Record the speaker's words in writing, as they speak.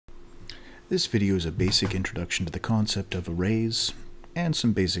This video is a basic introduction to the concept of arrays and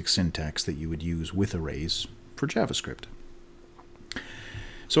some basic syntax that you would use with arrays for JavaScript.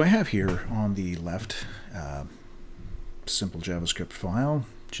 So I have here on the left simple JavaScript file,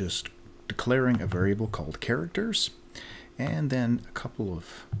 just declaring a variable called characters, and then a couple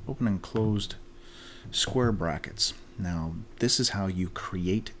of open and closed square brackets. Now, this is how you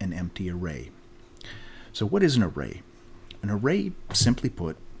create an empty array. So what is an array? An array, simply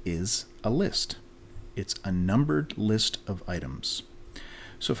put, is a list. It's a numbered list of items.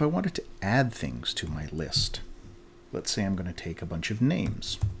 So if I wanted to add things to my list, let's say I'm going to take a bunch of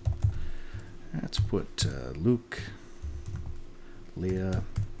names. Let's put Luke, Leah,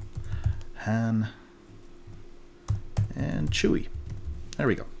 Han, and Chewy. There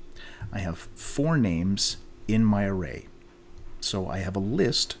we go. I have 4 names in my array. So I have a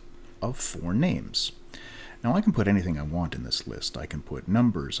list of 4 names. Now I can put anything I want in this list. I can put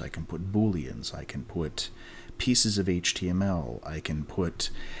numbers, I can put booleans, I can put pieces of HTML, I can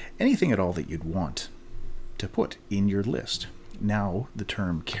put anything at all that you'd want to put in your list. Now the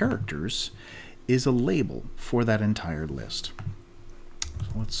term characters is a label for that entire list.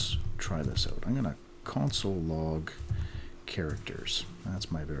 So let's try this out. I'm going to console log characters. That's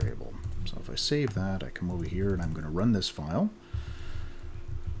my variable. So if I save that, I come over here and I'm going to run this file.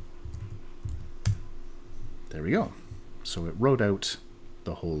 There we go. So it wrote out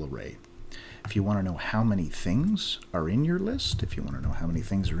the whole array. If you want to know how many things are in your list, if you want to know how many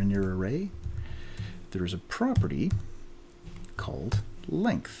things are in your array, there's a property called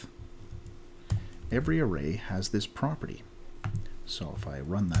length. Every array has this property. So if I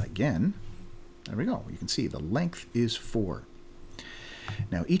run that again, there we go. You can see the length is 4.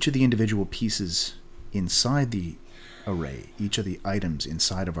 Now each of the individual pieces inside the array, each of the items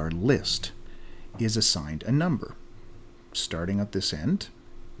inside of our list, is assigned a number. Starting at this end,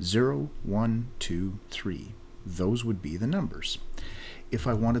 0, 1, 2, 3. Those would be the numbers. If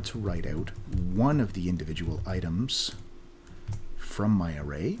I wanted to write out one of the individual items from my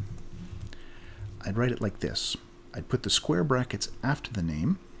array, I'd write it like this. I'd put the square brackets after the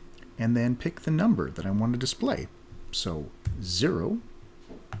name and then pick the number that I want to display. So 0,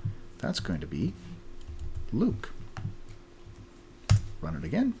 that's going to be Luke. Run it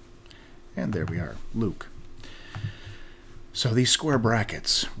again. And there we are, Luke. So these square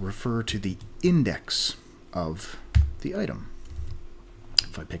brackets refer to the index of the item.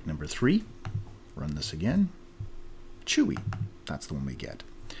 If I pick number 3, run this again, Chewy, that's the one we get.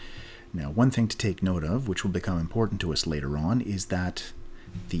 Now one thing to take note of, which will become important to us later on, is that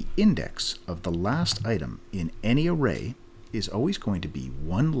the index of the last item in any array is always going to be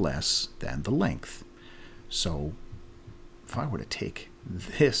 1 less than the length. So if I were to take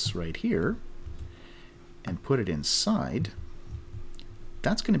this right here and put it inside,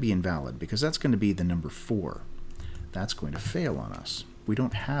 that's going to be invalid because that's going to be the number 4. That's going to fail on us. We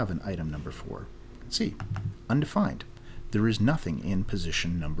don't have an item number 4. You can see, undefined. There is nothing in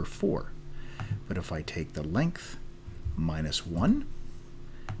position number 4. But if I take the length minus 1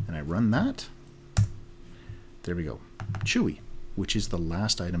 and I run that, there we go, Chewy, which is the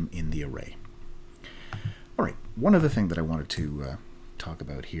last item in the array. All right, one other thing that I wanted to talk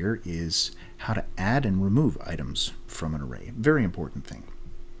about here is how to add and remove items from an array. Very important thing.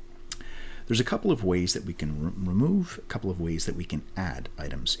 There's a couple of ways that we can remove, a couple of ways that we can add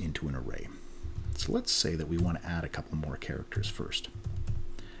items into an array. So let's say that we want to add a couple more characters first.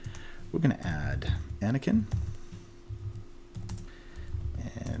 We're going to add Anakin,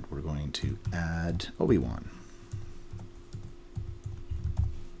 and we're going to add Obi-Wan.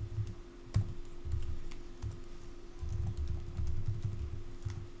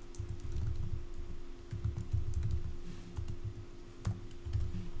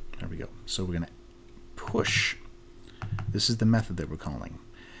 There we go. So we're going to push. This is the method that we're calling.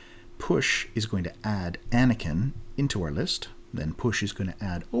 Push is going to add Anakin into our list. Then push is going to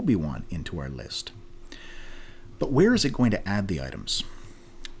add Obi-Wan into our list. But where is it going to add the items?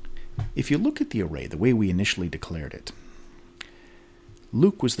 If you look at the array, the way we initially declared it,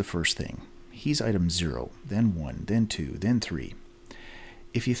 Luke was the first thing. He's item 0, then 1, then 2, then 3.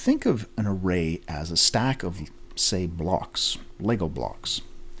 If you think of an array as a stack of, say, blocks, Lego blocks,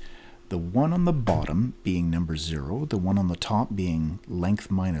 the one on the bottom being number 0, the one on the top being length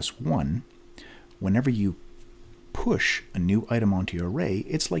minus 1, whenever you push a new item onto your array,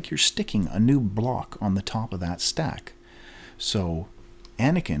 it's like you're sticking a new block on the top of that stack. So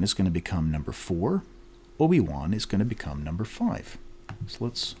Anakin is going to become number 4, Obi-Wan is going to become number 5. So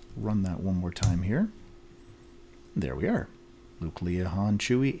let's run that one more time here. There we are. Luke, Leia, Han,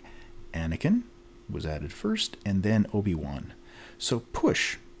 Chewie, Anakin was added first, and then Obi-Wan. So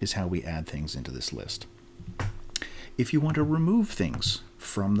push is how we add things into this list. If you want to remove things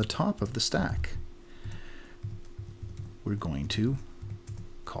from the top of the stack, we're going to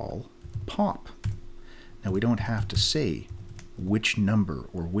call pop. Now we don't have to say which number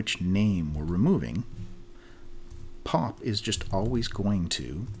or which name we're removing. Pop is just always going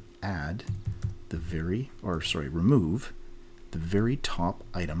to add remove the very top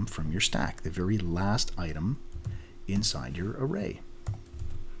item from your stack, the very last item inside your array.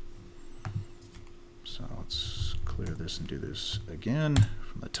 So let's clear this and do this again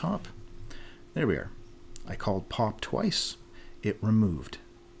from the top. There we are. I called pop twice. It removed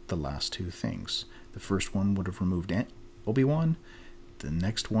the last two things. The first one would have removed Obi-Wan. The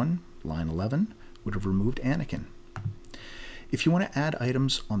next one, line 11, would have removed Anakin. If you want to add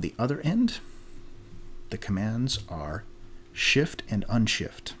items on the other end, the commands are shift and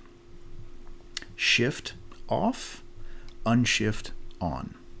unshift. Shift off, unshift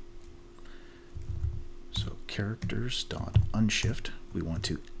on. So characters.unshift, we want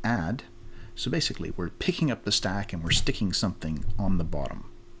to add. So basically we're picking up the stack and we're sticking something on the bottom.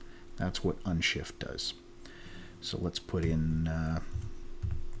 That's what unshift does. So let's put in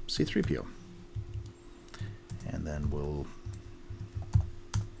C3PO. And then we'll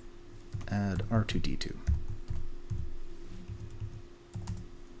add R2-D2.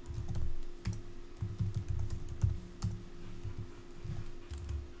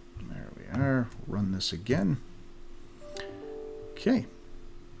 There we are. Run this again. Okay.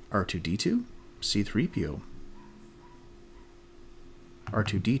 R2-D2, C3PO.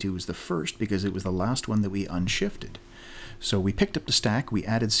 R2-D2 was the first because it was the last one that we unshifted. So we picked up the stack, we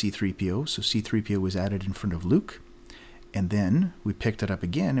added C3PO, so C3PO was added in front of Luke, and then we picked it up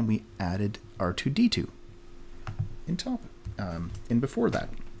again and we added R2-D2 in before that.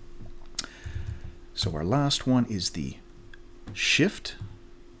 So our last one is the shift,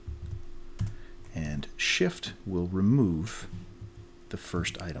 and shift will remove the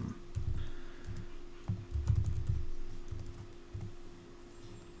first item.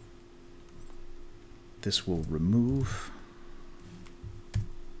 This will remove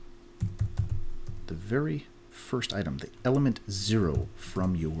the very first item, the element 0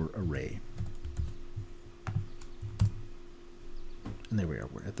 from your array. And there we are.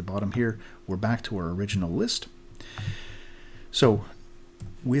 We're at the bottom here. We're back to our original list. So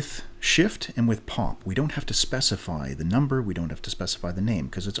with shift and with pop, we don't have to specify the number, we don't have to specify the name,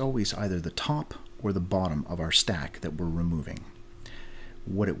 because it's always either the top or the bottom of our stack that we're removing.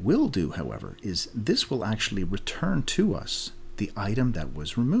 What it will do, however, is this will actually return to us the item that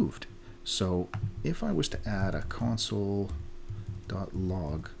was removed. So if I was to add a console.log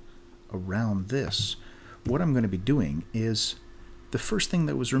around this, what I'm going to be doing is the first thing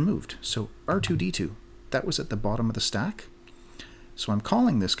that was removed. So R2-D2, that was at the bottom of the stack. So I'm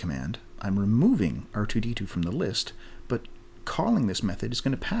calling this command, I'm removing R2-D2 from the list, but calling this method is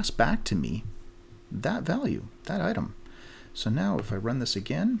going to pass back to me that value, that item. So now if I run this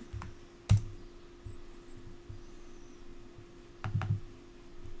again,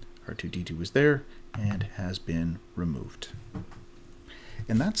 R2-D2 was there and has been removed.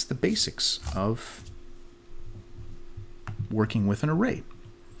 And that's the basics of working with an array.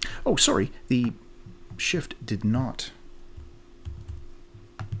 Oh, sorry, the shift did not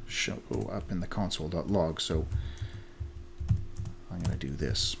show up in the console.log, so I'm going to do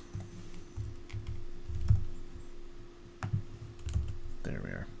this. There we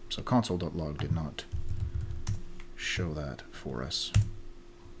are. So console.log did not show that for us.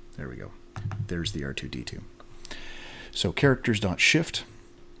 There we go. There's the R2-D2. So characters.shift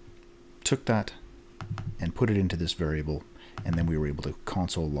took that and put it into this variable, and then we were able to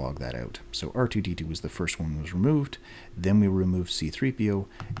console log that out. So R2-D2 was the first one was removed, then we removed C3PO,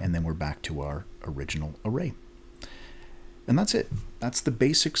 and then we're back to our original array. And that's it. That's the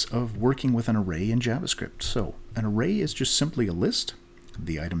basics of working with an array in JavaScript. So an array is just simply a list.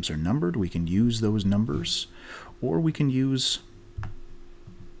 The items are numbered. We can use those numbers, or we can use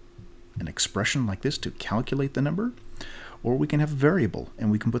an expression like this to calculate the number, or we can have a variable and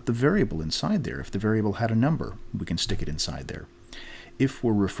we can put the variable inside there. If the variable had a number, we can stick it inside there. If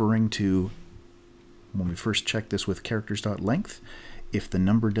we're referring to, when we first check this with characters.length, if the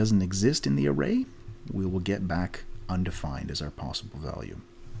number doesn't exist in the array, we will get back undefined as our possible value.